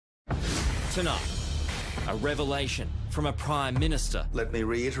Tonight, a revelation from a Prime Minister. Let me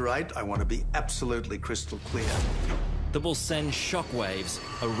reiterate, I want to be absolutely crystal clear. That will send shockwaves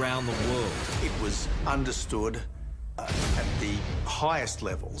around the world. It was understood at the highest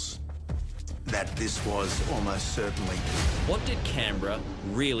levels that this was almost certainly... What did Canberra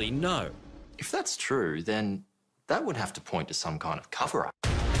really know? If that's true, then that would have to point to some kind of cover-up.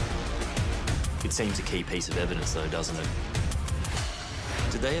 It seems a key piece of evidence, though, doesn't it?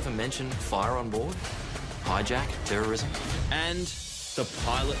 Did they ever mention fire on board? Hijack? Terrorism? And the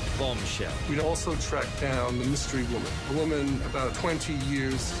pilot bombshell. We'd also tracked down the mystery woman, a woman about 20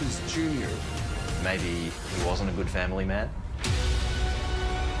 years his junior. Maybe he wasn't a good family man?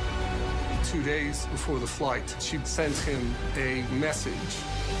 2 days before the flight, she'd sent him a message.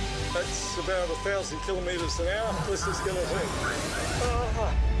 That's about 1,000 kilometres an hour. This is going to hit.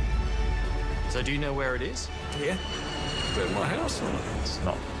 So do you know where it is? Yeah. At my house. It's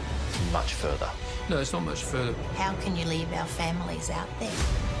not much further. No, it's not much further. How can you leave our families out there?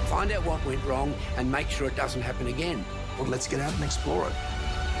 Find out what went wrong and make sure it doesn't happen again. Well, let's get out and explore it.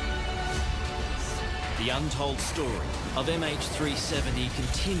 The untold story of MH370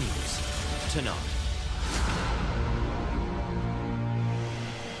 continues tonight.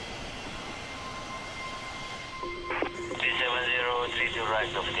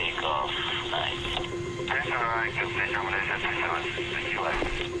 Right of takeoff.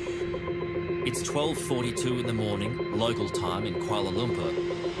 It's 12:42 in the morning, local time in Kuala Lumpur,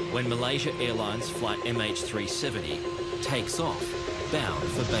 when Malaysia Airlines flight MH370 takes off, bound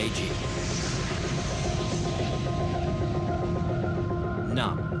for Beijing.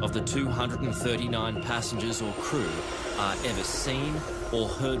 None of the 239 passengers or crew are ever seen or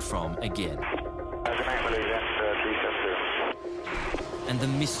heard from again. And the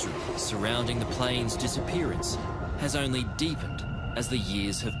mystery surrounding the plane's disappearance has only deepened as the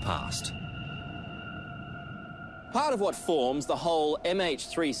years have passed. Part of what forms the whole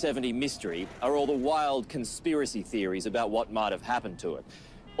MH370 mystery are all the wild conspiracy theories about what might have happened to it.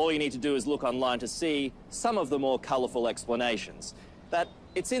 All you need to do is look online to see some of the more colourful explanations. That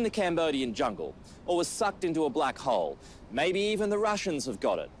it's in the Cambodian jungle, or was sucked into a black hole. Maybe even the Russians have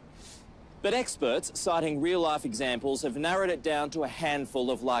got it. But experts, citing real-life examples, have narrowed it down to a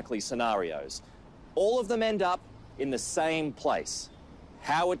handful of likely scenarios. All of them end up in the same place.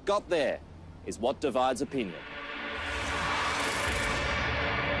 How it got there is what divides opinion.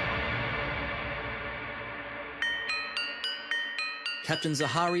 Captain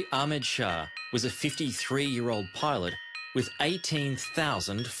Zahari Ahmed Shah was a 53-year-old pilot with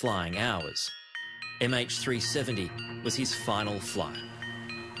 18,000 flying hours. MH370 was his final flight.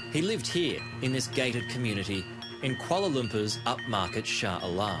 He lived here in this gated community in Kuala Lumpur's upmarket Shah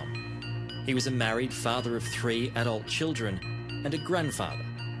Alam. He was a married father of 3 adult children and a grandfather,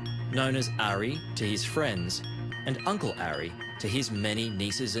 known as Ari to his friends and Uncle Ari to his many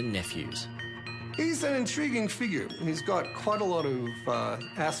nieces and nephews. He's an intriguing figure. He's got quite a lot of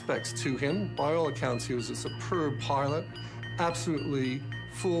aspects to him. By all accounts, he was a superb pilot, absolutely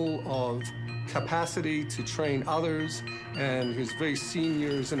full of capacity to train others, and he was very senior,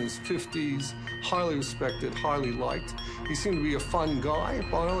 in his 50s, highly respected, highly liked. He seemed to be a fun guy,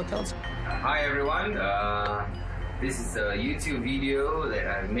 by all accounts. Hi everyone, this is a YouTube video that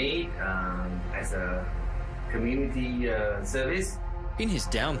I made as a community service. In his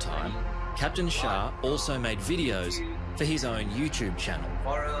downtime, Captain Shah also made videos for his own YouTube channel.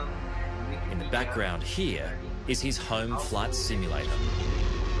 In the background here is his home flight simulator.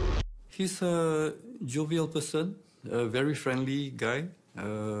 He's a jovial person, a very friendly guy,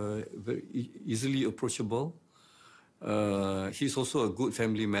 very easily approachable. He's also a good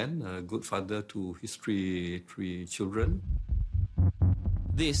family man, a good father to his three children.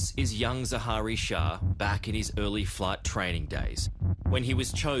 This is young Zahari Shah back in his early flight training days, when he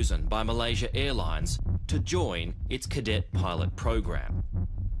was chosen by Malaysia Airlines to join its cadet pilot program.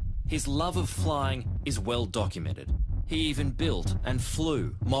 His love of flying is well documented. He even built and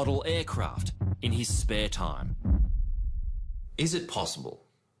flew model aircraft in his spare time. Is it possible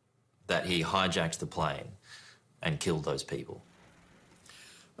that he hijacked the plane and killed those people?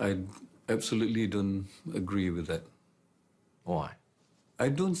 I absolutely don't agree with that. Why? I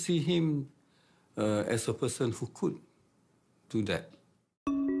don't see him as a person who could do that.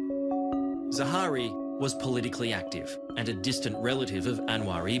 Zahari was politically active and a distant relative of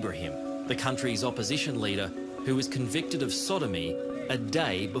Anwar Ibrahim, the country's opposition leader who was convicted of sodomy a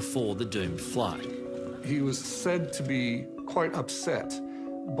day before the doomed flight. He was said to be quite upset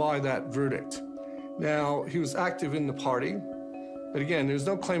by that verdict. Now, he was active in the party, but again, there's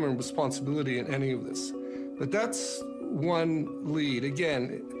no claim of responsibility in any of this. But that's one lead.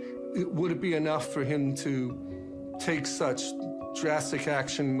 Again, Would it be enough for him to take such drastic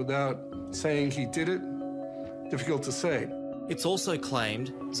action without saying he did it? Difficult to say. It's also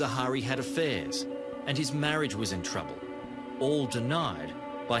claimed Zaharie had affairs and his marriage was in trouble, all denied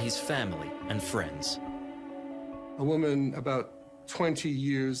by his family and friends. A woman about 20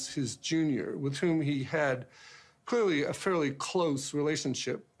 years his junior, with whom he had clearly a fairly close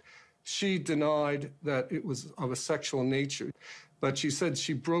relationship, she denied that it was of a sexual nature, but she said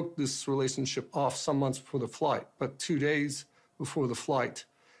she broke this relationship off some months before the flight, but 2 days before the flight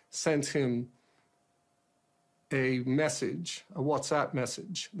sent him a message, a WhatsApp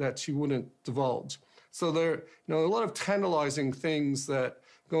message, that she wouldn't divulge. So there are a lot of tantalizing things that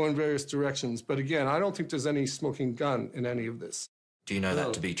go in various directions. But again, I don't think there's any smoking gun in any of this. Do you know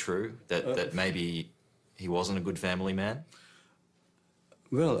that to be true? That maybe he wasn't a good family man?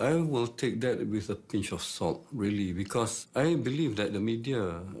 Well, I will take that with a pinch of salt, really, because I believe that the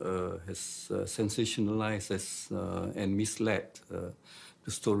media has sensationalized and misled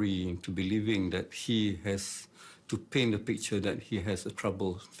the story into believing that he has to paint a picture that he has a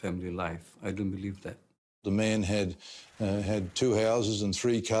troubled family life. I don't believe that. The man had 2 houses and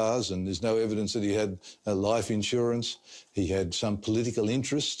 3 cars, and there's no evidence that he had life insurance. He had some political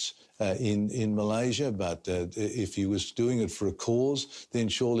interests in Malaysia, but if he was doing it for a cause, then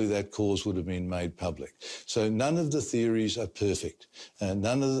surely that cause would have been made public. So none of the theories are perfect.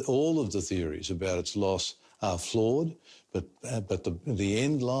 All of the theories about its loss are flawed, but the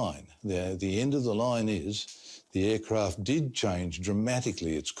end line, the end of the line is the aircraft did change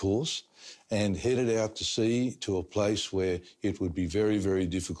dramatically its course and headed out to sea to a place where it would be very, very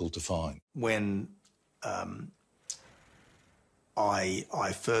difficult to find. When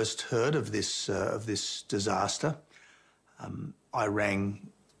I first heard of this disaster, I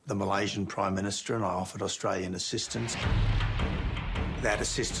rang the Malaysian Prime Minister and I offered Australian assistance. That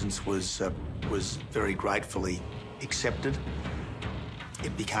assistance was very gratefully accepted.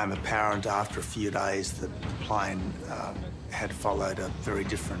 It became apparent after a few days that the plane had followed a very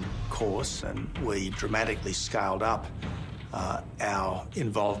different course, and we dramatically scaled up our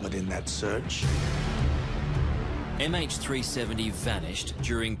involvement in that search. MH370 vanished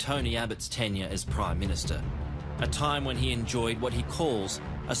during Tony Abbott's tenure as Prime Minister, a time when he enjoyed what he calls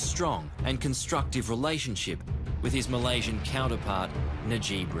a strong and constructive relationship with his Malaysian counterpart,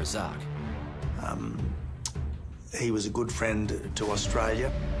 Najib Razak. He was a good friend to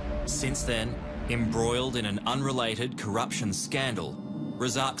Australia. Since then, embroiled in an unrelated corruption scandal,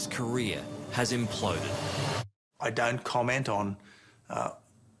 Razak's career has imploded. I don't comment on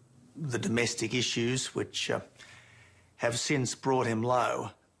the domestic issues which have since brought him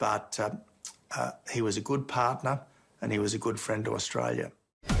low, but he was a good partner and he was a good friend to Australia.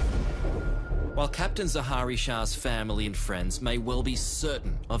 While Captain Zaharie Shah's family and friends may well be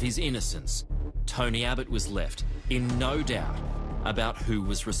certain of his innocence, Tony Abbott was left in no doubt about who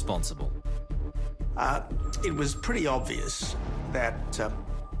was responsible. It was pretty obvious that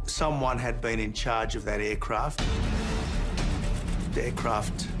someone had been in charge of that aircraft. The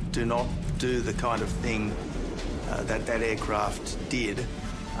aircraft do not do the kind of thing that aircraft did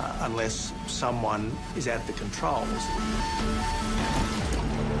unless someone is at the controls.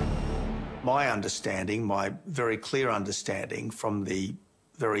 My understanding, my very clear understanding from the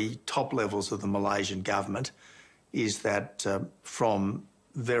very top levels of the Malaysian government is that from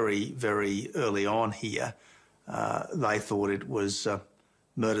very, very early on here, they thought it was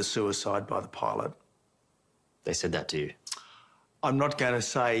murder-suicide by the pilot. They said that to you? I'm not going to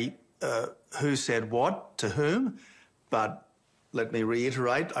say who said what to whom, but let me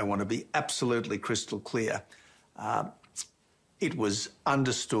reiterate, I want to be absolutely crystal clear. It was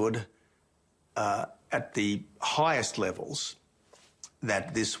understood at the highest levels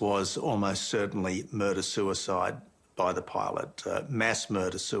that this was almost certainly murder-suicide by the pilot, mass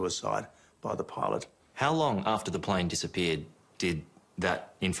murder-suicide by the pilot. How long after the plane disappeared did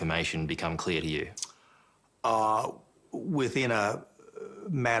that information become clear to you? Within a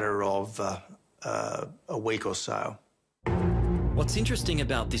matter of a week or so. What's interesting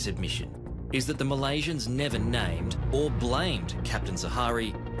about this admission is that the Malaysians never named or blamed Captain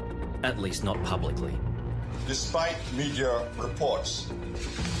Zaharie, at least not publicly. Despite media reports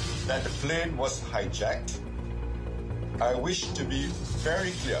that the plane was hijacked, I wish to be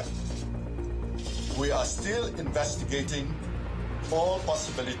very clear. We are still investigating all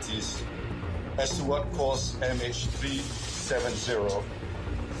possibilities as to what caused MH370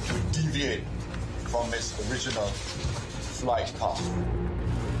 to deviate from its original flight path.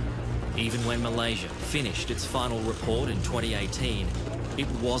 Even when Malaysia finished its final report in 2018, it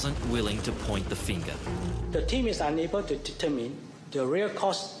wasn't willing to point the finger. The team is unable to determine the real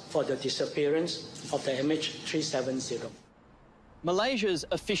cause for the disappearance of the MH370. Malaysia's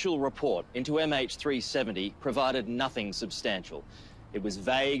official report into MH370 provided nothing substantial. It was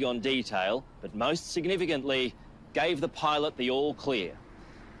vague on detail, but most significantly, gave the pilot the all clear.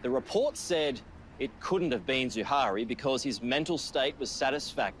 The report said it couldn't have been Zuhairi because his mental state was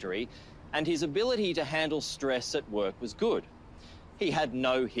satisfactory and his ability to handle stress at work was good. He had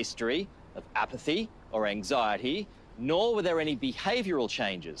no history of apathy or anxiety, nor were there any behavioural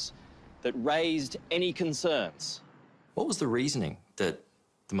changes that raised any concerns. What was the reasoning that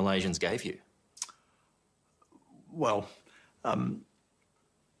the Malaysians gave you? Well,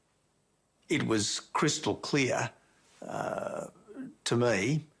 it was crystal clear to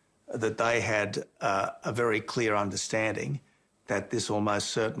me that they had a very clear understanding that this almost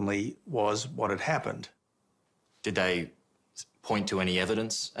certainly was what had happened. Did they point to any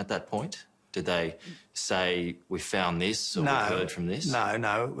evidence at that point? Did they say, we found this or we heard from this?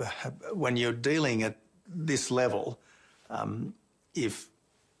 No. When you're dealing at this level, if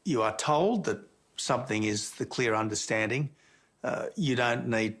you are told that something is the clear understanding, you don't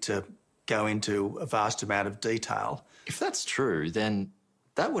need to go into a vast amount of detail. If that's true, then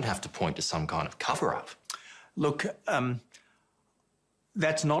that would have to point to some kind of cover-up. Look,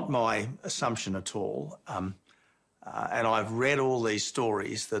 that's not my assumption at all. And I've read all these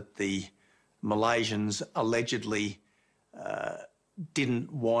stories that the Malaysians allegedly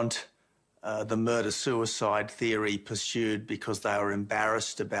didn't want the murder-suicide theory pursued because they were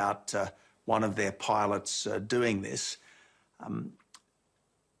embarrassed about one of their pilots doing this.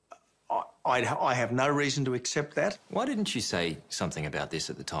 I have no reason to accept that. Why didn't you say something about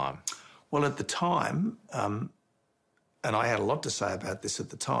this at the time? Well, at the time, and I had a lot to say about this at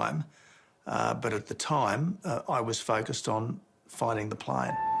the time, but at the time, I was focused on finding the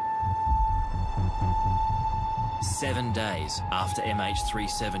plane. 7 days after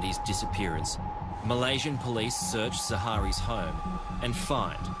MH370's disappearance, Malaysian police search Zuhairi's home and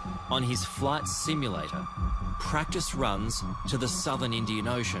find, on his flight simulator, practice runs to the southern Indian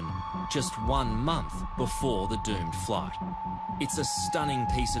Ocean just 1 month before the doomed flight. It's a stunning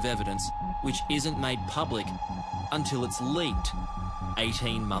piece of evidence which isn't made public until it's leaked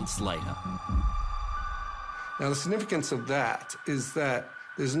 18 months later. Now, the significance of that is that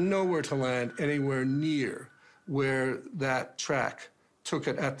there's nowhere to land anywhere near where that track took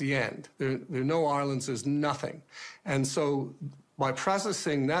it at the end. There are no islands, there's nothing. And so by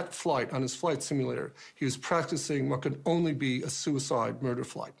processing that flight on his flight simulator, he was practicing what could only be a suicide murder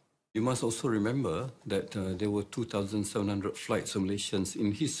flight. You must also remember that there were 2,700 flight simulations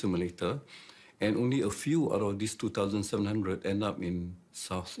in his simulator, and only a few out of these 2,700 end up in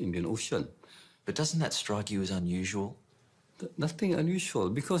South Indian Ocean. But doesn't that strike you as unusual? Nothing unusual,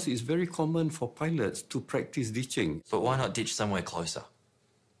 because it's very common for pilots to practice ditching. But why not ditch somewhere closer?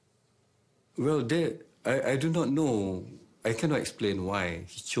 Well, I do not know. I cannot explain why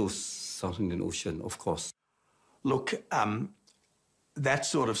he chose South Indian Ocean, of course. Look, that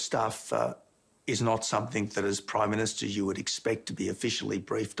sort of stuff is not something that as Prime Minister you would expect to be officially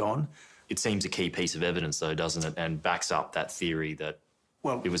briefed on. It seems a key piece of evidence, though, doesn't it? And backs up that theory that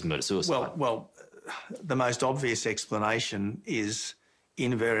it was murder-suicide. Well, the most obvious explanation is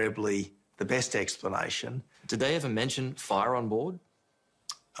invariably the best explanation. Did they ever mention fire on board?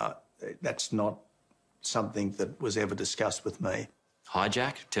 That's not something that was ever discussed with me.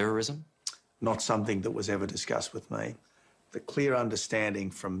 Hijack, terrorism? Not something that was ever discussed with me. The clear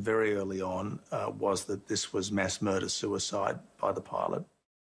understanding from very early on was that this was mass murder-suicide by the pilot.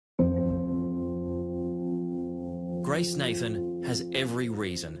 Grace Nathan has every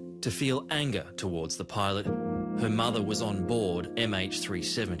reason to feel anger towards the pilot. Her mother was on board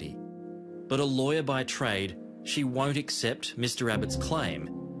MH370. But a lawyer by trade, she won't accept Mr. Abbott's claim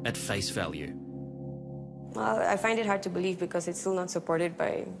at face value. Well, I find it hard to believe because it's still not supported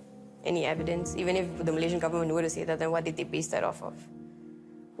by any evidence. Even if the Malaysian government were to say that, then what did they base that off of?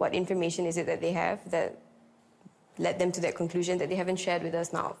 What information is it that they have that led them to that conclusion that they haven't shared with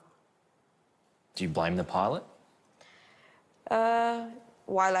us now? Do you blame the pilot?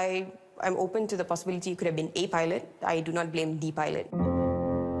 While I'm open to the possibility it could have been a pilot, I do not blame the pilot.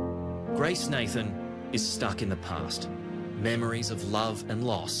 Grace Nathan is stuck in the past. Memories of love and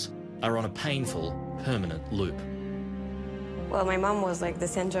loss are on a painful, permanent loop. Well, my mom was like the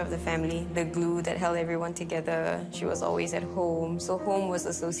center of the family, the glue that held everyone together. She was always at home, so home was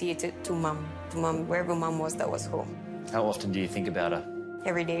associated to mom. To mom, wherever mom was, that was home. How often do you think about her?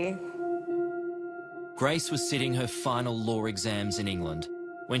 Every day. Grace was sitting her final law exams in England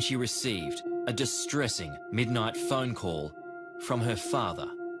when she received a distressing midnight phone call from her father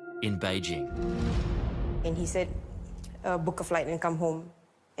in Beijing. And he said, book a flight and come home.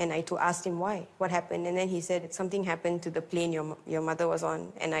 And I asked him why, what happened, and then he said something happened to the plane your mother was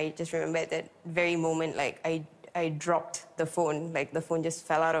on. And I just remember at that very moment, like I dropped the phone, like the phone just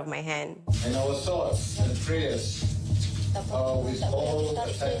fell out of my hand. And our thoughts and prayers are with all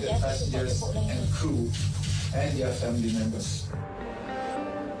affected passengers and crew and their family members.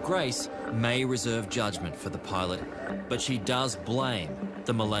 Grace may reserve judgment for the pilot, but she does blame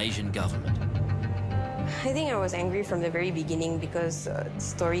the Malaysian government. I think I was angry from the very beginning because the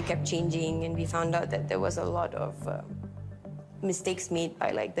story kept changing and we found out that there was a lot of mistakes made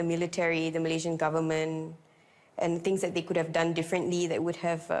by like the military, the Malaysian government, and things that they could have done differently that would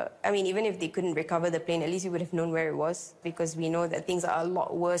have, I mean, even if they couldn't recover the plane, at least we would have known where it was, because we know that things are a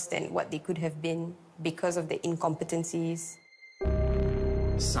lot worse than what they could have been because of the incompetencies.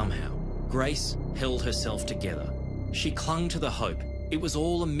 Somehow, Grace held herself together. She clung to the hope it was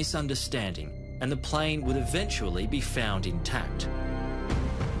all a misunderstanding and the plane would eventually be found intact.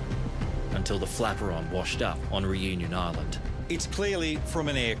 Until the flaperon washed up on Reunion Island. It's clearly from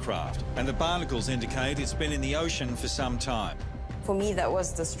an aircraft, and the barnacles indicate it's been in the ocean for some time. For me, that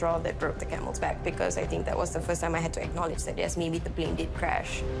was the straw that broke the camel's back, because I think that was the first time I had to acknowledge that, yes, maybe the plane did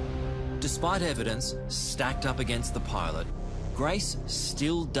crash. Despite evidence stacked up against the pilot, Grace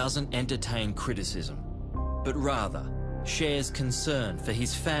still doesn't entertain criticism, but rather shares concern for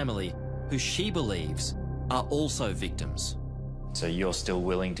his family, who she believes are also victims. So you're still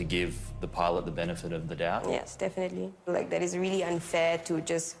willing to give the pilot the benefit of the doubt? Yes, definitely. Like, that is really unfair to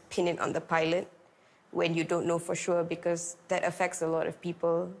just pin it on the pilot when you don't know for sure, because that affects a lot of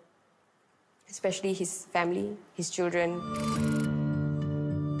people, especially his family, his children.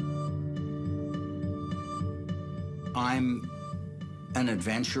 I'm an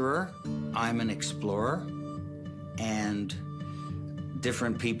adventurer, I'm an explorer, and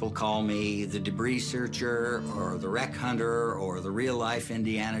different people call me the debris searcher or the wreck hunter or the real-life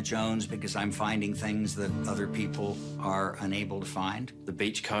Indiana Jones, because I'm finding things that other people are unable to find. The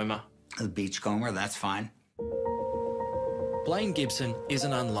beachcomber? The beachcomber, that's fine. Blaine Gibson is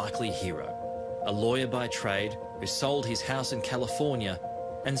an unlikely hero, a lawyer by trade who sold his house in California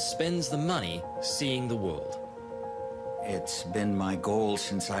and spends the money seeing the world. It's been my goal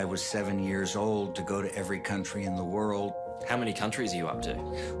since I was 7 years old to go to every country in the world. How many countries are you up to?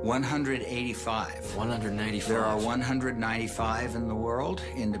 185. 185? There are 195 in the world,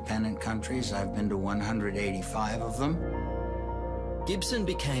 independent countries. I've been to 185 of them. Gibson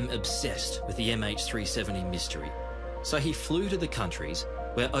became obsessed with the MH370 mystery, so he flew to the countries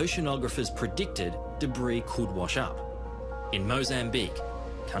where oceanographers predicted debris could wash up. In Mozambique,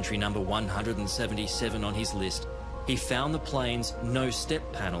 country number 177 on his list, he found the plane's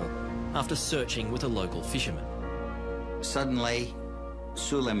no-step panel after searching with a local fisherman. Suddenly,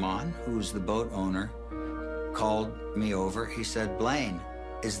 Suleiman, who's the boat owner, called me over. He said, "Blaine,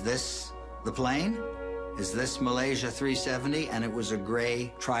 is this the plane? Is this Malaysia 370? And it was a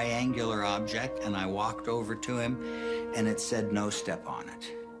gray triangular object, and I walked over to him, and it said no step on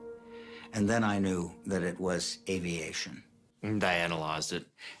it. And then I knew that it was aviation. They analysed it.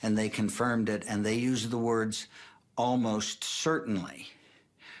 And they confirmed it, and they used the words almost certainly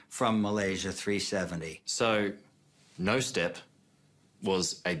from Malaysia 370. So, no step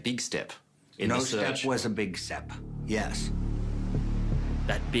was a big step in the search. No step was a big step, yes.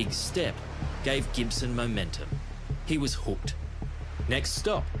 That big step gave Gibson momentum. He was hooked. Next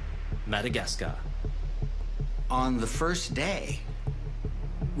stop, Madagascar. On the first day,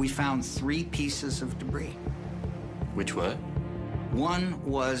 we found 3 pieces of debris. Which were? One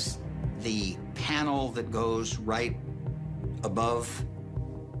was the panel that goes right above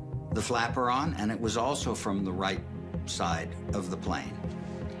the flaperon, and it was also from the right side of the plane.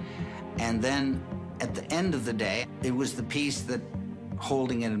 And then at the end of the day, it was the piece that,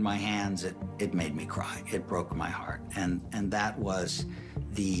 holding it in my hands, it made me cry. It broke my heart. And that was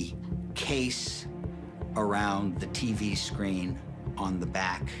the case around the TV screen on the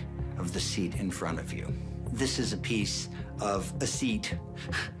back of the seat in front of you. This is a piece of a seat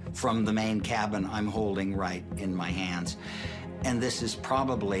from the main cabin I'm holding right in my hands. And this is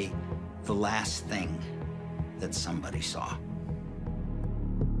probably the last thing that somebody saw.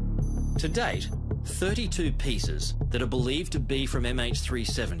 To date, 32 pieces that are believed to be from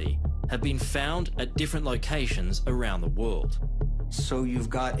MH370 have been found at different locations around the world. So you've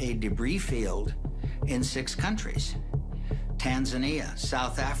got a debris field in 6 countries: Tanzania,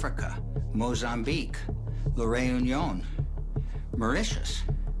 South Africa, Mozambique, La Réunion, Mauritius,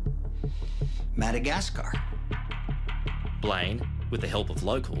 Madagascar. Blaine, with the help of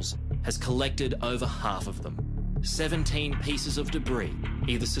locals, has collected over half of them. 17 pieces of debris,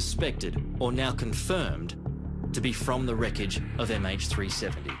 either suspected or now confirmed, to be from the wreckage of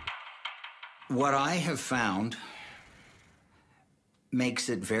MH370. What I have found makes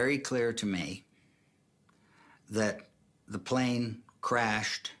it very clear to me that the plane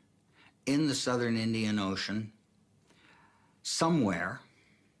crashed in the southern Indian Ocean somewhere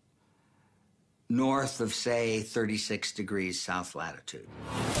north of, say, 36 degrees south latitude.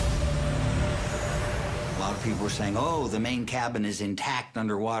 A lot of people were saying, oh, the main cabin is intact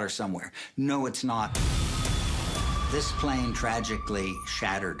underwater somewhere. No, it's not. This plane tragically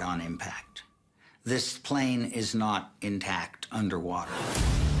shattered on impact. This plane is not intact underwater.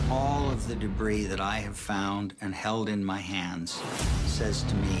 All of the debris that I have found and held in my hands says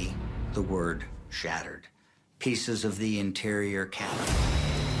to me the word shattered. Pieces of the interior cabin,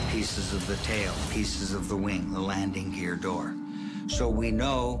 pieces of the tail, pieces of the wing, the landing gear door. So we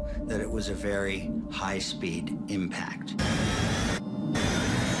know that it was a very high-speed impact.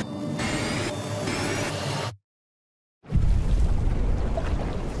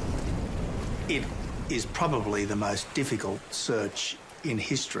 It is probably the most difficult search in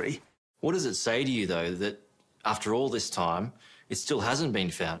history. What does it say to you, though, that after all this time, it still hasn't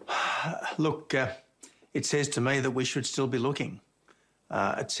been found? Look, it says to me that we should still be looking.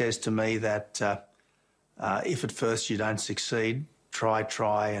 It says to me that if at first you don't succeed, try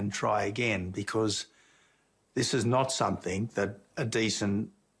and try again, because this is not something that a decent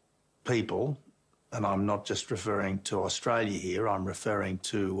people, and I'm not just referring to Australia here, I'm referring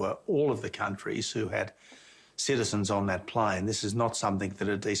to all of the countries who had citizens on that plane. This is not something that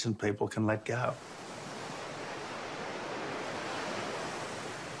a decent people can let go.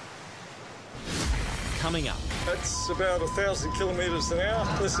 Coming up. That's about 1,000 kilometres an hour.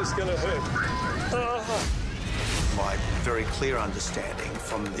 This is going to hurt. My very clear understanding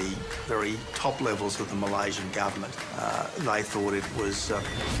from the very top levels of the Malaysian government, they thought it was...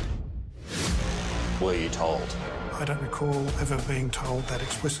 Were you told? I don't recall ever being told that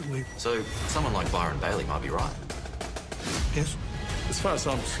explicitly. So someone like Byron Bailey might be right. Yes. As far as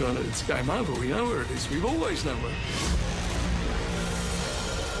I'm concerned, it's game over. We know where it is. We've always known where.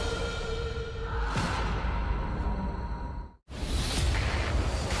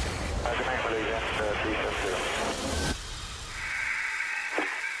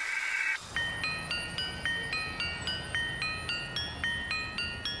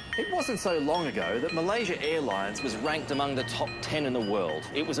 It wasn't so long ago that Malaysia Airlines was ranked among the top 10 in the world.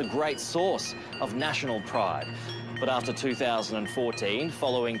 It was a great source of national pride. But after 2014,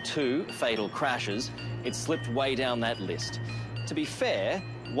 following 2 fatal crashes, it slipped way down that list. To be fair,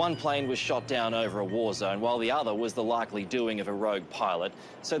 one plane was shot down over a war zone, while the other was the likely doing of a rogue pilot,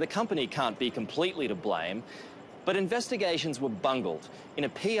 so the company can't be completely to blame. But investigations were bungled in a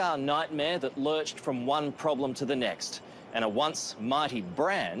PR nightmare that lurched from one problem to the next, and a once mighty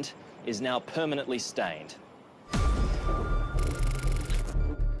brand is now permanently stained.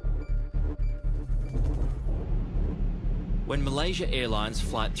 When Malaysia Airlines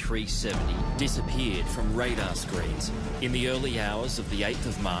Flight 370 disappeared from radar screens in the early hours of the 8th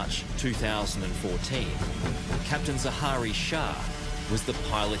of March 2014, Captain Zahari Shah was the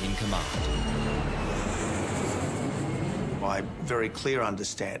pilot in command. My very clear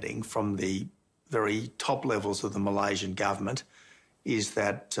understanding from the very top levels of the Malaysian government is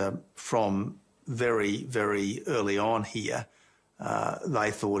that from very, very early on here,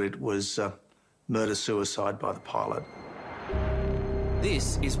 they thought it was murder-suicide by the pilot.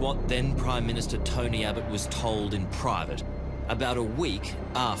 This is what then Prime Minister Tony Abbott was told in private about a week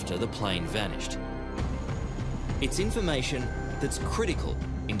after the plane vanished. It's information that's critical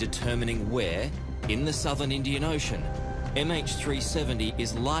in determining where, in the southern Indian Ocean, MH370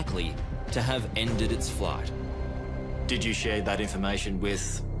 is likely to have ended its flight. Did you share that information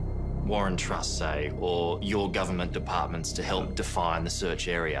with Warren Trust, say, or your government departments to help define the search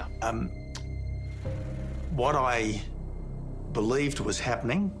area? What I believed was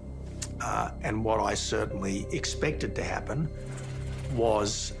happening, and what I certainly expected to happen,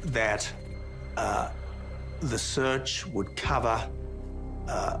 was that the search would cover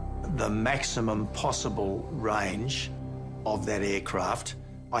the maximum possible range of that aircraft.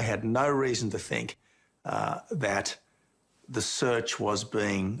 I had no reason to think that the search was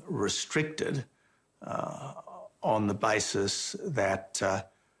being restricted on the basis that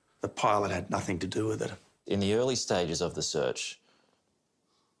the pilot had nothing to do with it. In the early stages of the search,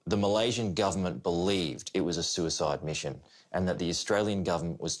 the Malaysian government believed it was a suicide mission and that the Australian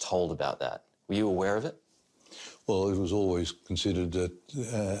government was told about that. Were you aware of it? Well, it was always considered that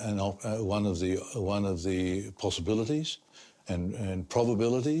one of the possibilities and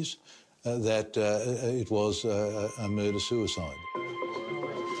probabilities that it was a murder-suicide.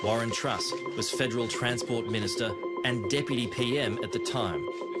 Warren Truss was Federal Transport Minister and Deputy PM at the time.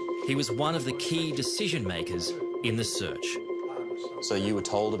 He was one of the key decision-makers in the search. So you were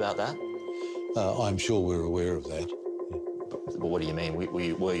told about that? I'm sure we're aware of that. But what do you mean?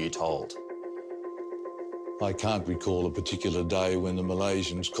 Were you told? I can't recall a particular day when the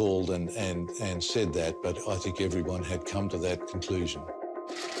Malaysians called and said that, but I think everyone had come to that conclusion.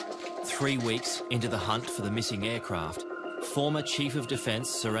 3 weeks into the hunt for the missing aircraft, former Chief of Defence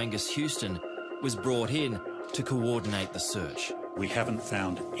Sir Angus Houston was brought in to coordinate the search. We haven't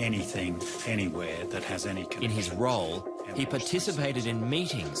found anything anywhere that has any connection. In his role, he participated in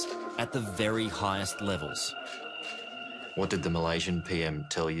meetings at the very highest levels. What did the Malaysian PM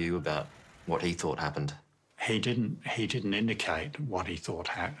tell you about what he thought happened? He didn't indicate what he thought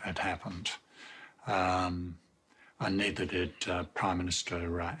had happened. And neither did Prime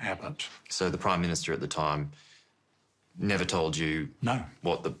Minister Abbott. So the Prime Minister at the time never told you no.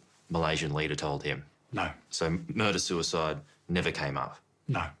 What the Malaysian leader told him? No. So murder-suicide never came up?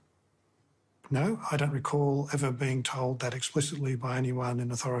 No. No, I don't recall ever being told that explicitly by anyone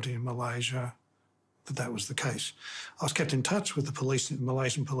in authority in Malaysia that was the case. I was kept in touch with the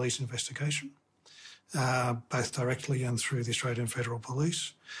Malaysian police investigation, both directly and through the Australian Federal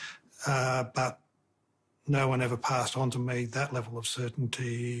Police, but no one ever passed on to me that level of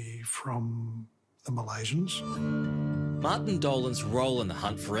certainty from the Malaysians. Martin Dolan's role in the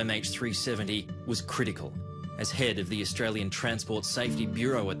hunt for MH370 was critical. As head of the Australian Transport Safety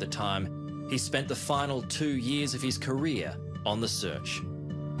Bureau at the time, he spent the final 2 years of his career on the search.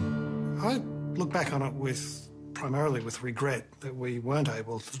 I look back on it primarily with regret that we weren't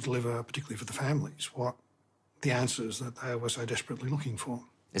able to deliver, particularly for the families, what the answers that they were so desperately looking for.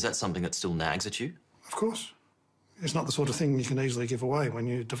 Is that something that still nags at you? Of course. It's not the sort of thing you can easily give away when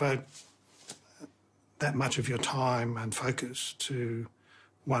you devote that much of your time and focus to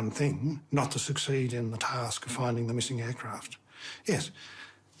one thing, not to succeed in the task of finding the missing aircraft. Yes.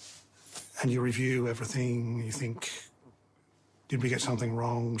 And you review everything, you think, did we get something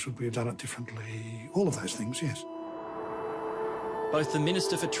wrong? Should we have done it differently? All of those things, yes. Both the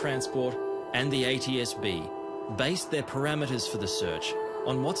Minister for Transport and the ATSB based their parameters for the search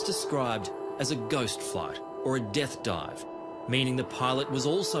on what's described as a ghost flight or a death dive, meaning the pilot was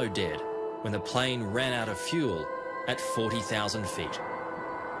also dead when the plane ran out of fuel at 40,000 feet.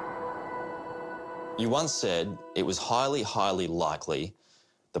 You once said it was highly, highly likely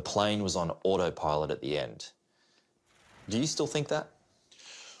the plane was on autopilot at the end. Do you still think that?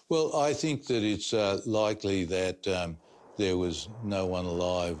 Well, I think that it's likely that there was no one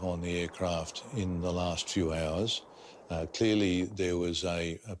alive on the aircraft in the last few hours. Clearly, there was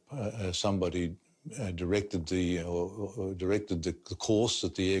somebody directed the course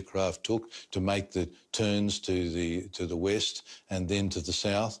that the aircraft took to make the turns to the west and then to the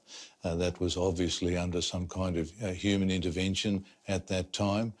south. That was obviously under some kind of human intervention at that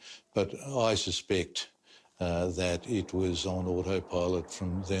time. But I suspect that it was on autopilot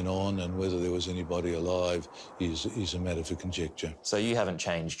from then on, and whether there was anybody alive is a matter for conjecture. So you haven't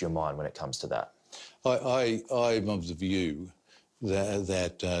changed your mind when it comes to that? I'm of the view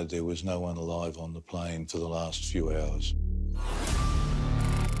that there was no one alive on the plane for the last few hours.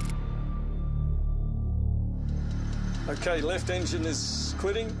 OK, left engine is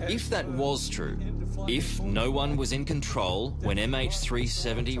quitting. If that was true, if no one was in control when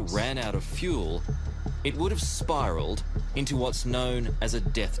MH370 ran out of fuel, it would have spiralled into what's known as a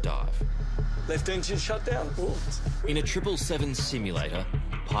death dive. Left engine shut down. Ooh. In a 777 simulator,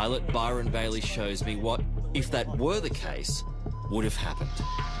 pilot Byron Bailey shows me what, if that were the case, would have happened.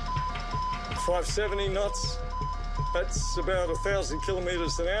 570 knots. That's about 1,000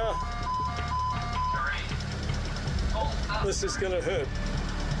 kilometres an hour. This is going to hurt.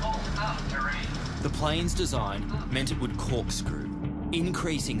 The plane's design meant it would corkscrew,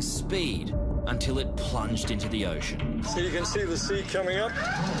 increasing speed until it plunged into the ocean. So you can see the sea coming up.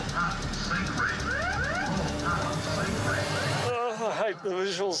 Oh, I hate the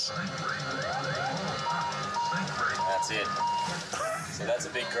visuals. That's it. So that's a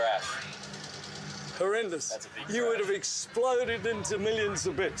big crash. Horrendous. That's a big crash. You would have exploded into millions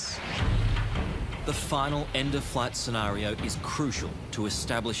of bits. The final end-of-flight scenario is crucial to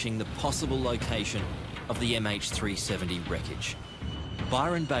establishing the possible location of the MH370 wreckage.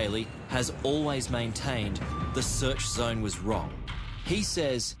 Byron Bailey has always maintained the search zone was wrong. He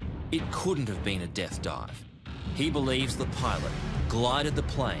says it couldn't have been a death dive. He believes the pilot glided the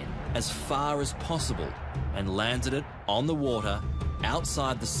plane as far as possible and landed it on the water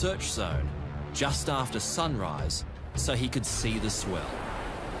outside the search zone just after sunrise so he could see the swell.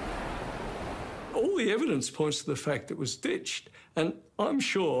 All the evidence points to the fact it was ditched. And I'm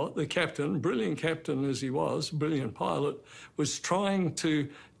sure the captain, brilliant captain as he was, brilliant pilot, was trying to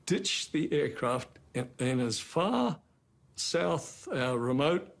ditch the aircraft in as far south,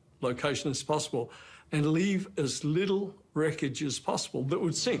 remote location as possible and leave as little wreckage as possible that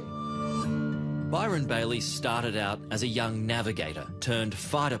would sink. Byron Bailey started out as a young navigator turned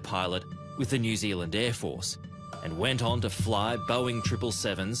fighter pilot with the New Zealand Air Force and went on to fly Boeing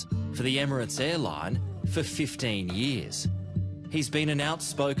 777s for the Emirates airline for 15 years. He's been an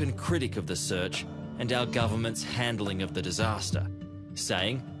outspoken critic of the search and our government's handling of the disaster,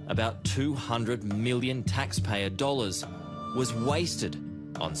 saying about $200 million taxpayer dollars was wasted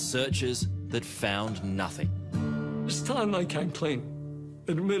on searches that found nothing. This time they came clean,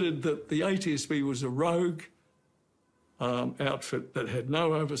 admitted that the ATSB was a rogue outfit that had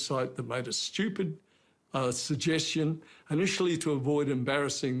no oversight, that made a stupid suggestion, initially to avoid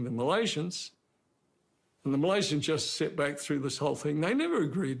embarrassing the Malaysians. And the Malaysians just sat back through this whole thing. They never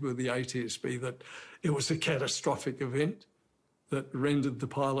agreed with the ATSB that it was a catastrophic event that rendered the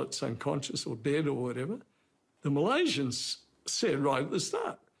pilots unconscious or dead or whatever. The Malaysians said right at the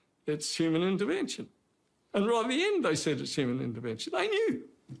start, it's human intervention. And right at the end, they said it's human intervention. They knew.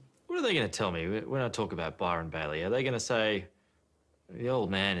 What are they going to tell me when I talk about Byron Bailey? Are they going to say, the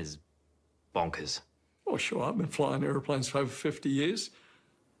old man is bonkers? Oh, sure. I've been flying aeroplanes for over 50 years.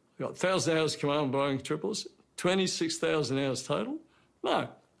 I've got 1,000 hours command Boeing 777s, 26,000 hours total. No,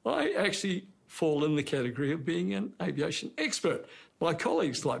 I actually fall in the category of being an aviation expert. My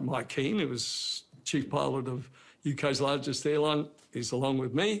colleagues like Mike Keane, who was chief pilot of UK's largest airline, is along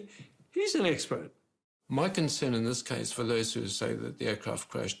with me. He's an expert. My concern in this case, for those who say that the aircraft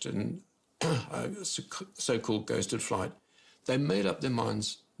crashed in a so-called ghosted flight, they made up their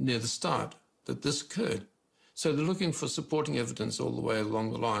minds near the start that this occurred. So they're looking for supporting evidence all the way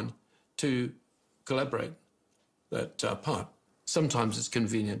along the line to collaborate that part. Sometimes it's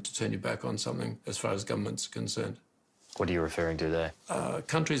convenient to turn your back on something as far as government's concerned. What are you referring to there?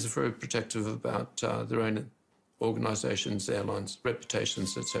 Countries are very protective about their own organisations, airlines,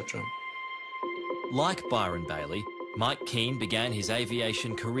 reputations, etc. Like Byron Bailey, Mike Keane began his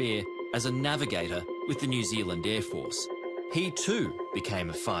aviation career as a navigator with the New Zealand Air Force. He too became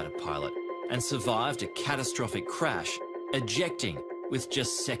a fighter pilot and survived a catastrophic crash, ejecting with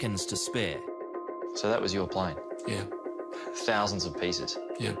just seconds to spare. So that was your plane? Yeah. Thousands of pieces?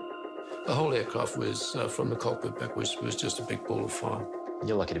 Yeah. The whole aircraft was, from the cockpit backwards, was just a big ball of fire.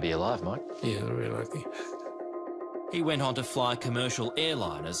 You're lucky to be alive, Mike. Yeah, really lucky. He went on to fly commercial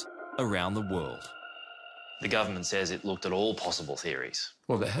airliners around the world. The government says it looked at all possible theories.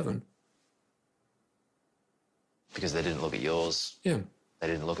 Well, they haven't. Because they didn't look at yours. Yeah. They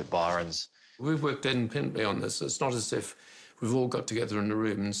didn't look at Byron's. We've worked independently on this. It's not as if we've all got together in a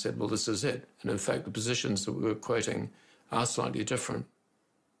room and said, well, this is it. And in fact, the positions that we were quoting are slightly different.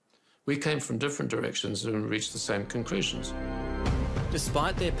 We came from different directions and reached the same conclusions.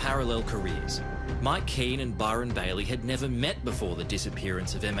 Despite their parallel careers, Mike Keane and Byron Bailey had never met before the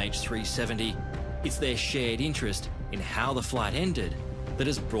disappearance of MH370. It's their shared interest in how the flight ended that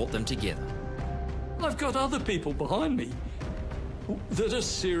has brought them together. I've got other people behind me that are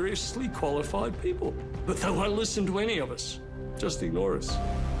seriously qualified people, but they won't listen to any of us, just ignore us.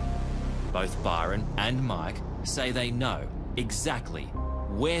 Both Byron and Mike say they know exactly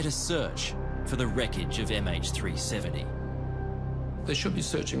where to search for the wreckage of MH370. They should be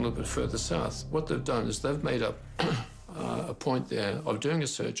searching a little bit further south. What they've done is they've made up a point there of doing a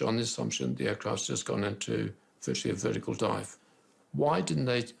search on the assumption the aircraft's just gone into virtually a vertical dive. Why didn't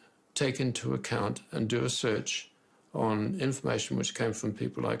they take into account and do a search on information which came from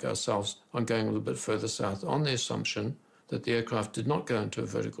people like ourselves on going a little bit further south on the assumption that the aircraft did not go into a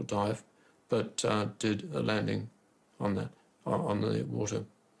vertical dive, but did a landing on the water?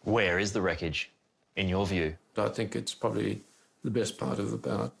 Where is the wreckage, in your view? I think it's probably the best part of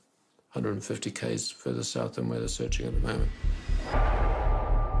about 150 k's further south than where they're searching at the moment.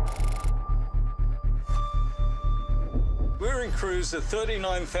 We're in cruise at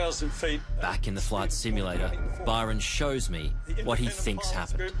 39,000 feet. Back in the flight simulator, Byron shows me what he thinks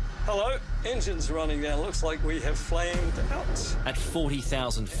happened. Hello, engines running now. Looks like we have flamed out. At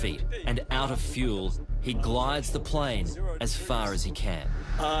 40,000 feet and out of fuel, he glides the plane as far as he can.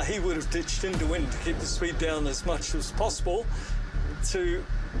 He would have ditched into wind to keep the speed down as much as possible to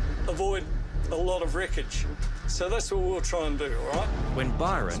avoid a lot of wreckage. So that's what we'll try and do, all right? When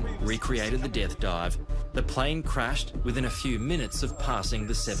Byron recreated the death dive, the plane crashed within a few minutes of passing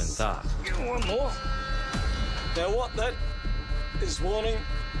the 7th arc. One more. Now what that His warning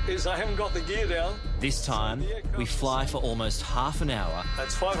is I haven't got the gear down. This time, we fly for almost half an hour.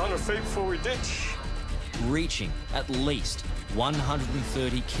 That's 500 feet before we ditch. Reaching at least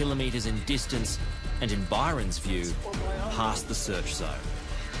 130 kilometres in distance and, in Byron's view, past the search zone.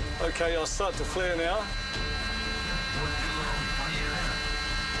 Okay, I'll start to flare now.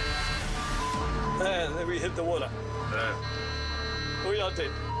 And then we hit the water. We are dead.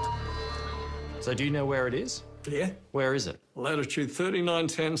 So do you know where it is? Yeah. Where is it? Latitude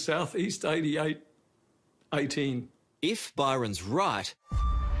 3910 south, east 8818. If Byron's right,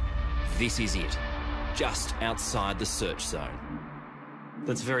 this is it, just outside the search zone.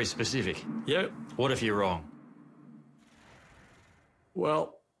 That's very specific. Yep. What if you're wrong?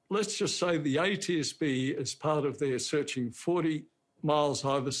 Well, let's just say the ATSB, as part of their searching 40 miles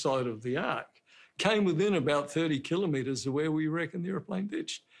either side of the arc, came within about 30 kilometres of where we reckon the aeroplane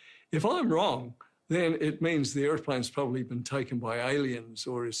ditched. If I'm wrong, then it means the aeroplane's probably been taken by aliens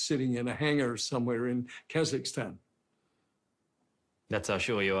or is sitting in a hangar somewhere in Kazakhstan. That's how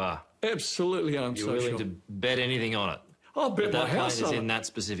sure you are. Absolutely, I'm so sure. You're willing to bet anything on it? I'll bet my house on it. That plane is in that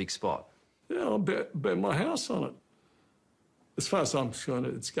specific spot? Yeah, I'll bet my house on it. As far as I'm concerned,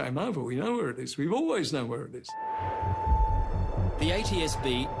 it's game over. We know where it is. We've always known where it is. The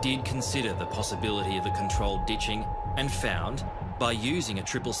ATSB did consider the possibility of a controlled ditching and found, by using a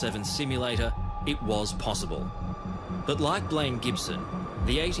 777 simulator, it was possible. But like Blaine Gibson,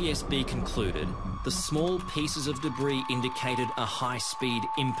 the ATSB concluded the small pieces of debris indicated a high-speed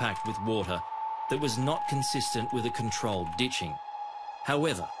impact with water that was not consistent with a controlled ditching.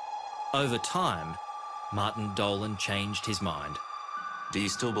 However, over time, Martin Dolan changed his mind. Do you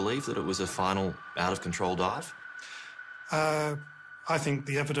still believe that it was a final out-of-control dive? I think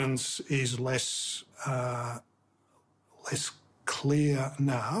the evidence is less clear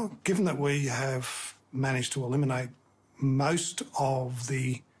now, given that we have managed to eliminate most of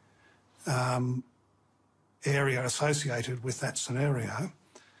the area associated with that scenario.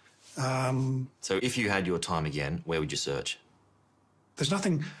 So if you had your time again, where would you search? There's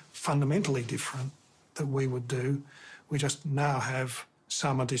nothing fundamentally different that we would do. We just now have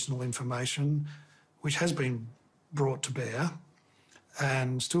some additional information which has been brought to bear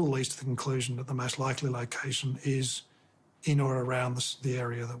and still leads to the conclusion that the most likely location is in or around the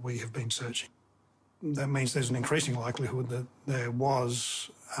area that we have been searching. That means there's an increasing likelihood that there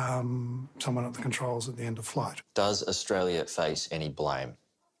was someone at the controls at the end of flight. Does Australia face any blame?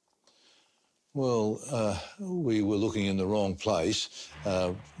 Well, we were looking in the wrong place.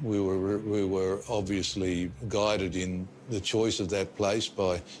 We were obviously guided in the choice of that place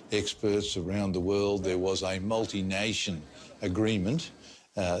by experts around the world. There was a multi-nation agreement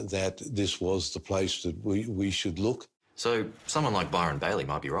that this was the place that we should look. So someone like Byron Bailey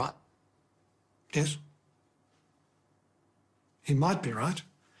might be right? Yes. He might be right.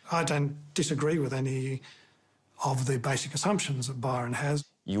 I don't disagree with any of the basic assumptions that Byron has.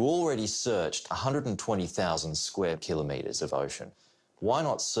 You already searched 120,000 square kilometres of ocean. Why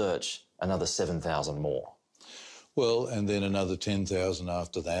not search another 7,000 more? Well, and then another 10,000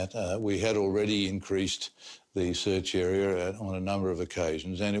 after that. We had already increased the search area on a number of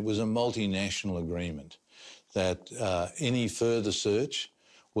occasions, and it was a multinational agreement that any further search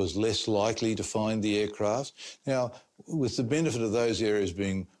was less likely to find the aircraft. Now, with the benefit of those areas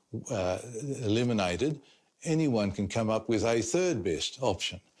being eliminated, anyone can come up with a third best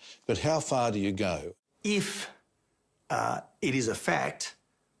option. But how far do you go? If it is a fact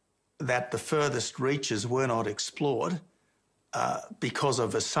that the furthest reaches were not explored because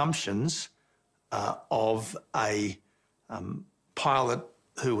of assumptions of a pilot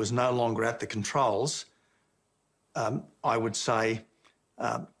who was no longer at the controls, I would say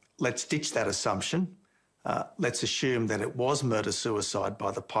let's ditch that assumption. Let's assume that it was murder-suicide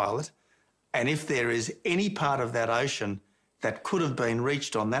by the pilot. And if there is any part of that ocean that could have been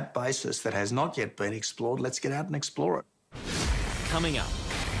reached on that basis that has not yet been explored, let's get out and explore it. Coming up.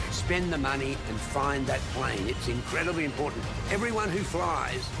 Spend the money and find that plane. It's incredibly important. Everyone who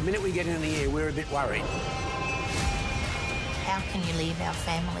flies, the minute we get in the air, we're a bit worried. How can you leave our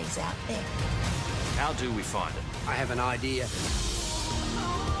families out there? How do we find it? I have an idea.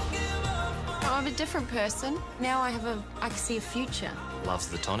 I'm a different person. Now I can see a future. Loves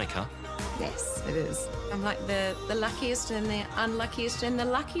the tonic, huh? Yes, it is. I'm like the luckiest and the unluckiest and the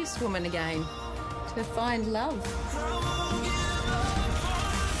luckiest woman again to find love.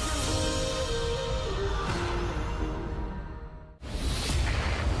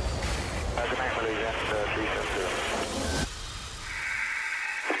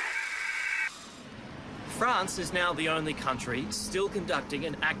 France is now the only country still conducting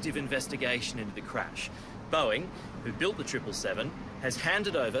an active investigation into the crash. Boeing, who built the 777, has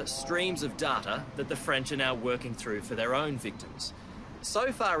handed over streams of data that the French are now working through for their own victims.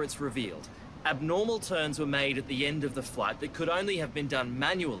 So far, it's revealed abnormal turns were made at the end of the flight that could only have been done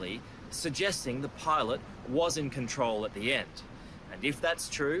manually, suggesting the pilot was in control at the end. And if that's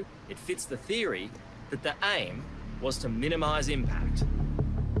true, it fits the theory that the aim was to minimise impact.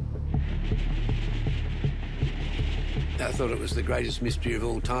 I thought it was the greatest mystery of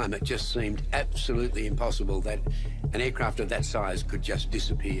all time. It just seemed absolutely impossible that an aircraft of that size could just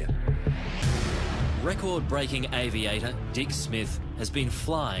disappear. Record-breaking aviator Dick Smith has been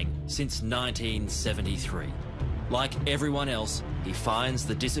flying since 1973. Like everyone else, he finds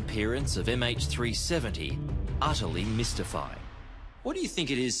the disappearance of MH370 utterly mystifying. What do you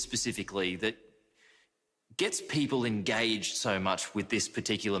think it is specifically that gets people engaged so much with this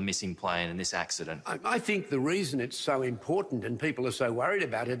particular missing plane and this accident? I think the reason it's so important and people are so worried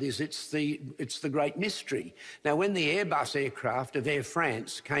about it is it's the great mystery. Now, when the Airbus aircraft of Air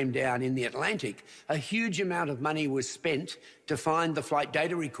France came down in the Atlantic, a huge amount of money was spent to find the flight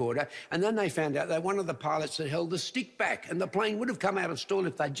data recorder, and then they found out that one of the pilots had held the stick back, and the plane would have come out of stall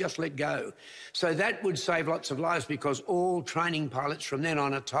if they'd just let go. So that would save lots of lives, because all training pilots from then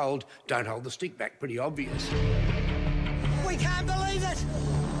on are told, don't hold the stick back. Pretty obvious. We can't believe it!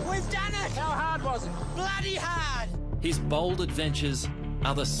 We've done it! How hard was it? Bloody hard! His bold adventures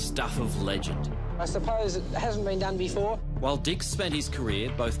are the stuff of legend. I suppose it hasn't been done before. While Dick spent his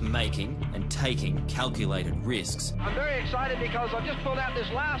career both making and taking calculated risks, I'm very excited because I've just pulled out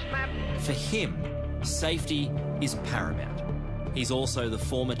this last map. for him, safety is paramount. He's also the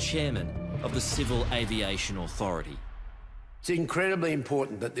former chairman of the Civil Aviation Authority. It's incredibly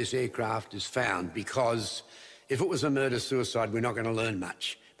important that this aircraft is found, because if it was a murder-suicide, we're not going to learn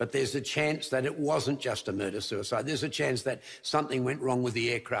much. But there's a chance that it wasn't just a murder-suicide. There's a chance that something went wrong with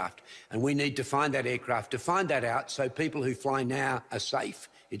the aircraft. And we need to find that aircraft, to find that out so people who fly now are safe.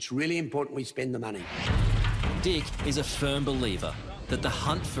 It's really important we spend the money. Dick is a firm believer that the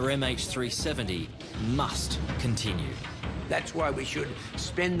hunt for MH370 must continue. That's why we should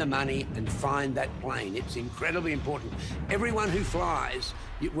spend the money and find that plane. It's incredibly important. Everyone who flies,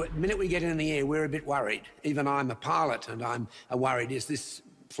 the minute we get in the air, we're a bit worried. Even I'm a pilot and I'm worried, is this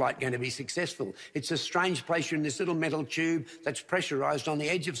flight going to be successful? It's a strange place. You're in this little metal tube that's pressurised on the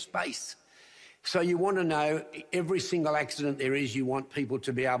edge of space. So you want to know every single accident there is. You want people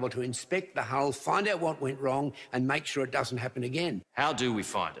to be able to inspect the hull, find out what went wrong and make sure it doesn't happen again. How do we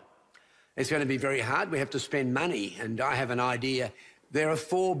find it? It's going to be very hard. We have to spend money, and I have an idea. There are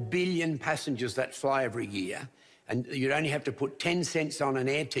 4 billion passengers that fly every year, and you'd only have to put 10 cents on an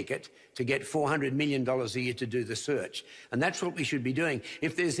air ticket to get $400 million a year to do the search. And that's what we should be doing.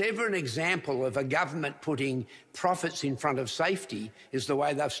 If there's ever an example of a government putting profits in front of safety, is the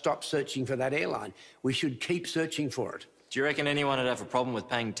way they've stopped searching for that airline. We should keep searching for it. Do you reckon anyone would have a problem with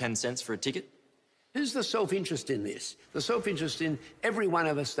paying 10 cents for a ticket? Who's the self-interest in this? The self-interest in every one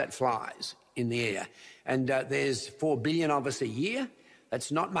of us that flies in the air. And there's 4 billion of us a year. That's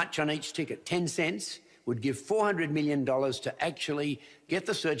not much on each ticket. 10 cents would give $400 million to actually get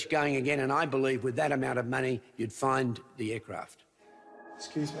the search going again. And I believe with that amount of money, you'd find the aircraft.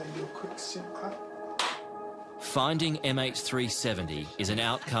 Excuse me, I'll do a quick sit clap. Finding MH370 is an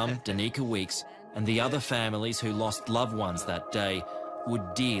outcome Danica Weeks and the other families who lost loved ones that day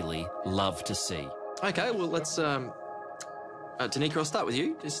would dearly love to see. Okay, well, let's... Danica, I'll start with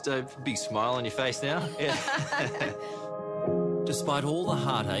you. Just a big smile on your face now. Yeah. Despite all the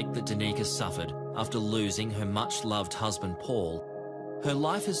heartache that Danica suffered after losing her much-loved husband, Paul, her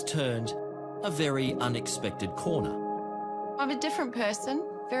life has turned a very unexpected corner. I'm a different person,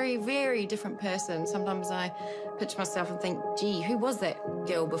 very, very different person. Sometimes I picture myself and think, gee, who was that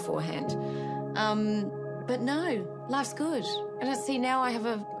girl beforehand? But no, life's good. And I see now I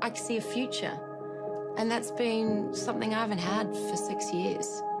can see a future. And that's been something I haven't had for 6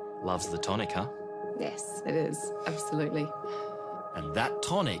 years. Loves the tonic, huh? Yes, it is, absolutely. And that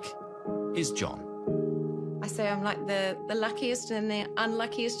tonic is John. I say I'm like the luckiest and the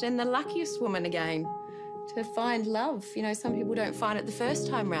unluckiest and the luckiest woman again to find love. You know, some people don't find it the first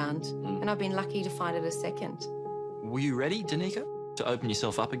time round, and I've been lucky to find it a second. Were you ready, Danica, to open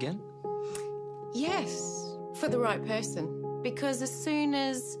yourself up again? Yes, for the right person. Because as soon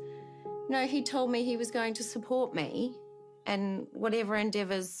as, you know, he told me he was going to support me and whatever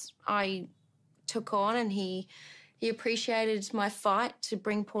endeavours I took on, and he appreciated my fight to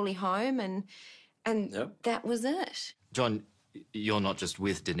bring Paulie home, and yep. That was it. John, you're not just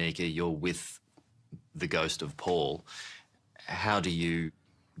with Danica, you're with the ghost of Paul. How do you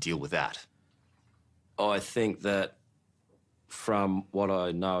deal with that? I think that from what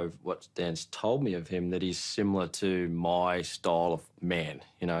I know, what Dan's told me of him, that he's similar to my style of man,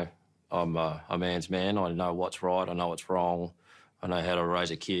 you know. I'm a man's man. I know what's right, I know what's wrong. I know how to raise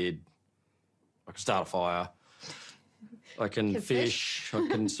a kid. I can start a fire. I can fish. I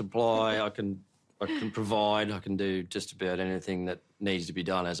can supply. I can provide. I can do just about anything that needs to be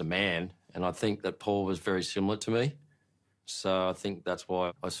done as a man. And I think that Paul was very similar to me. So I think that's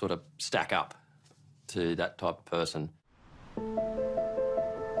why I sort of stack up to that type of person.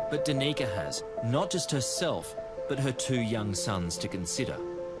 But Danica has not just herself, but her 2 young sons to consider.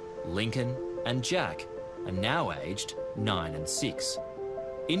 Lincoln and Jack are now aged 9 and 6.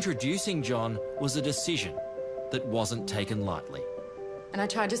 Introducing John was a decision that wasn't taken lightly. And I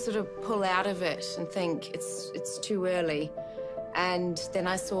tried to sort of pull out of it and think it's too early. And then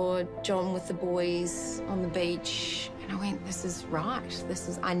I saw John with the boys on the beach and I went, this is right.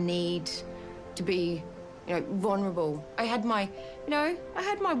 I need to be, you know, vulnerable. I had my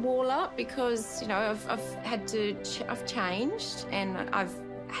wall up because, you know, I've changed and I've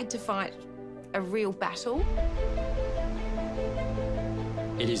had to fight a real battle.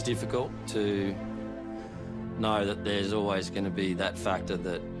 It is difficult to know that there's always going to be that factor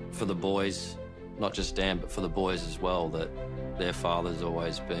that for the boys, not just Dan, but for the boys as well, that their father's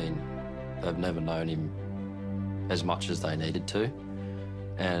always been, they've never known him as much as they needed to.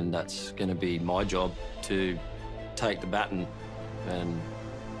 And that's going to be my job to take the baton and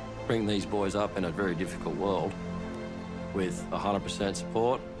bring these boys up in a very difficult world with 100%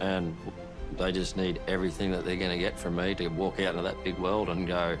 support, and they just need everything that they're going to get from me to walk out into that big world and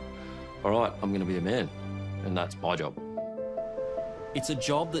go, all right, I'm going to be a man, and that's my job. It's a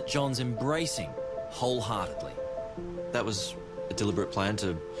job that John's embracing wholeheartedly. That was a deliberate plan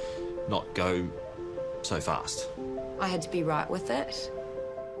to not go so fast. I had to be right with it.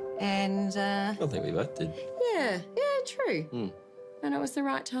 And, I think we both did. Yeah, true. And it was the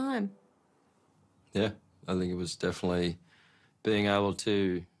right time. Yeah, I think it was definitely being able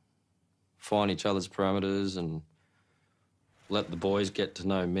to find each other's parameters and let the boys get to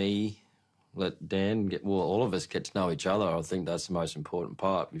know me, let Dan all of us get to know each other. I think that's the most important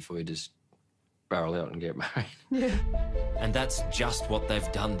part before we just barrel out and get married. Yeah. And that's just what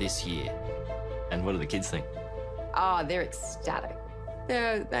they've done this year. And what do the kids think? Oh, they're ecstatic.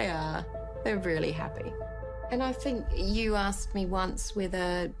 They are. They're really happy. And I think you asked me once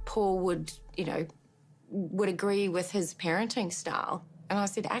whether Paul would agree with his parenting style. And I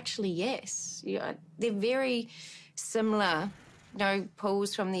said, actually, yes. Yeah, they're very similar. You know,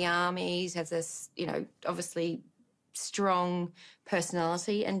 Paul's from the army, he has this, obviously strong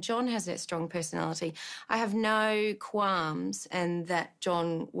personality, and John has that strong personality. I have no qualms in that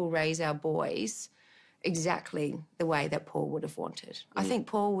John will raise our boys exactly the way that Paul would have wanted. I think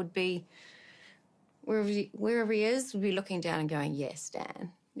Paul would be, wherever he is, would be looking down and going, yes,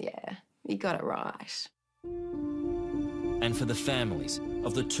 Dan, yeah, you got it right. And for the families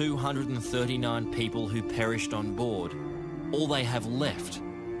of the 239 people who perished on board, all they have left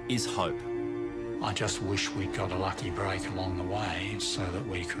is hope. I just wish we'd got a lucky break along the way so that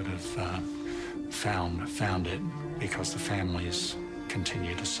we could have found it, because the families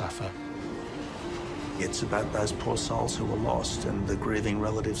continue to suffer. It's about those poor souls who were lost and the grieving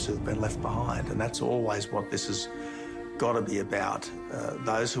relatives who've been left behind, and that's always what this has got to be about.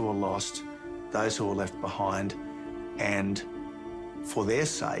 Those who are lost, those who are left behind, and for their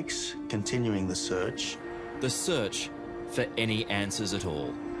sakes, continuing the search. The search for any answers at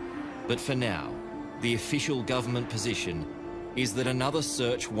all. But for now, the official government position is that another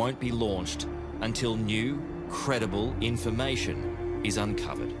search won't be launched until new, credible information is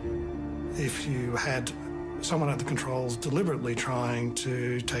uncovered. If you had someone at the controls deliberately trying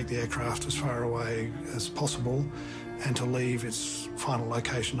to take the aircraft as far away as possible and to leave its final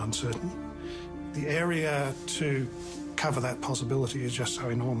location uncertain, the area to cover that possibility is just so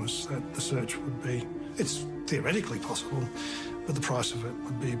enormous that the search would be, it's theoretically possible, but the price of it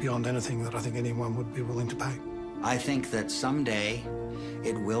would be beyond anything that I think anyone would be willing to pay. I think that someday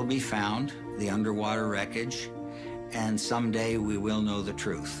it will be found, the underwater wreckage, and someday we will know the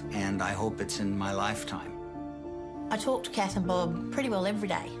truth, and I hope it's in my lifetime. I talk to Kath and Bob pretty well every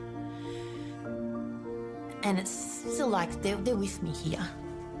day. And it's still like they're with me here,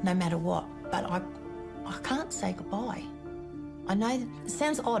 no matter what. But I can't say goodbye. I know, it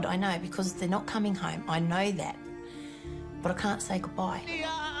sounds odd, I know, because they're not coming home. I know that. But I can't say goodbye.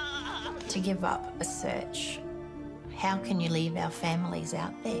 To give up a search, how can you leave our families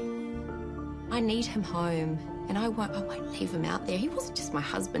out there? I need him home, and I won't leave him out there. He wasn't just my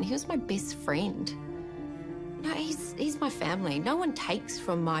husband, he was my best friend. No, he's my family. No one takes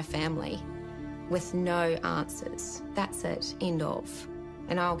from my family. with no answers. That's it, end of.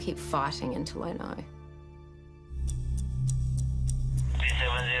 And I'll keep fighting until I know.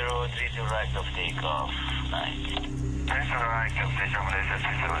 370, 32 right of takeoff, 90. 30 right of station Malaysia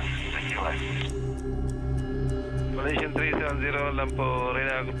 37, thank you, Malaysian 370, Lampo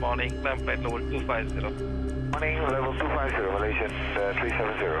radar, good morning, climb flight level 250. Morning, level 250, Malaysian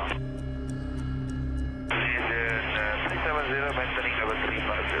 370. Malaysian 370, maintaining level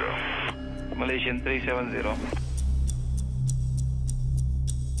 350. Malaysian 370.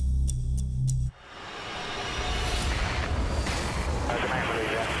 Malaysian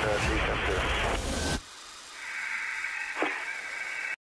 370.